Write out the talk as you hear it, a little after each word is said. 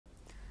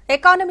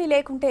Economy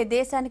లేకుంటే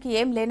దేశానికి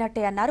ఏం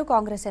లేనట్టే అన్నారు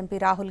కాంగ్రెస్ ఎంపీ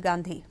రాహుల్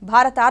గాంధీ.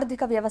 భారత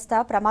ఆర్థిక వ్యవస్థ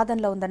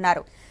ప్రమాదంలో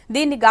ఉందన్నారు.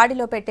 దీన్ని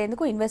గాడిలో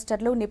పెట్టేందుకు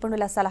ఇన్వెస్టర్లు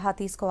నిపుణుల సలహా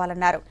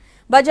తీసుకోవాలన్నారు.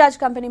 Bajaj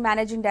company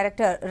managing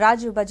director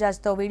Rajiv Bajaj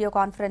తో వీడియో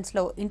కాన్ఫరెన్స్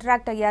లో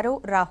ఇంటరాక్ట్ అయ్యారు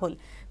రాహుల్.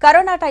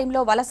 కరోనా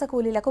టైంలో వలస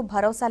కూలీలకు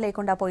భరోసా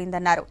లేకుండా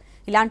పోయిందన్నారు.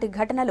 ఇలాంటి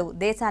ఘటనలు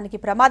దేశానికి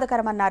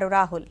ప్రమాదకరమన్నారు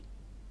Rahul.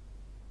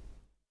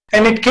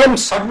 And it came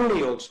suddenly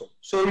also.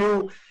 So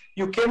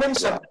you came in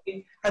suddenly,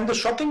 and the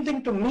shocking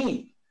thing to me,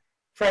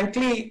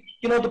 frankly,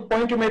 the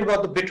point you made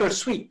about the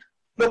bittersweet.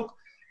 Look,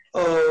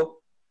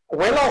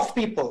 well-off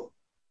people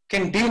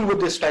can deal with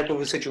this type of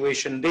a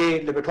situation. They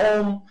live at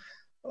home.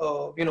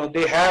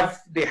 They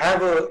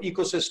have a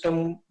ecosystem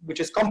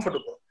which is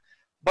comfortable.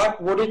 But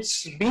what it's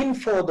been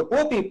for the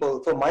poor people,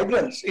 for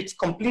migrants, it's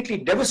completely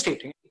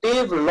devastating.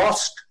 They've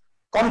lost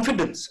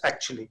confidence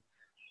actually.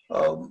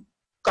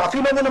 काफी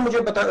लोगों ने मुझे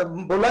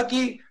बोला कि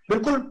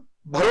बिल्कुल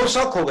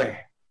भरोसा खो गए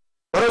हैं,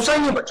 भरोसा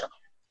ही नहीं बचा.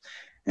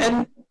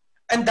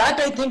 And that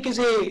I think is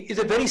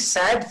a very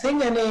sad thing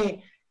and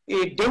a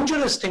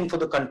dangerous thing for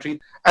the country.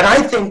 And I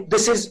think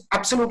this is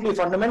absolutely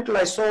fundamental.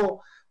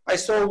 I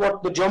saw what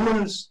the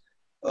Germans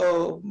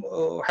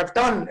have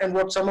done and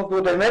what some of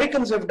the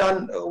Americans have done,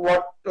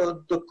 what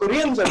the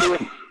Koreans are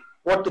doing,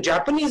 what the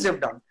Japanese have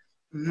done.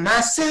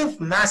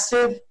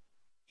 Massive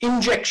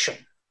injection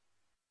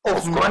of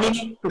money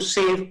to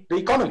save the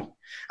economy.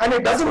 And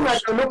it doesn't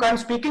matter. Look, I'm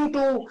speaking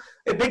to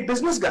a big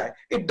business guy.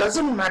 It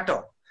doesn't matter.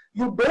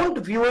 You don't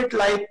view it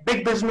like big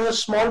business,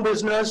 small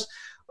business,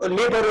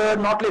 laborer,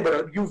 not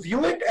laborer. You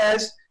view it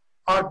as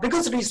our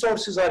biggest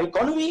resource is our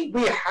economy.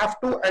 We have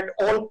to, at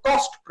all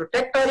cost,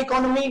 protect our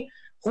economy.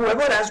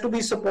 Whoever has to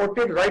be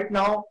supported right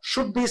now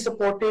should be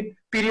supported,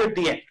 period,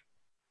 the end.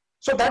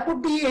 So that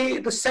would be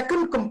the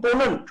second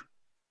component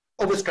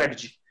of a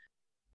strategy.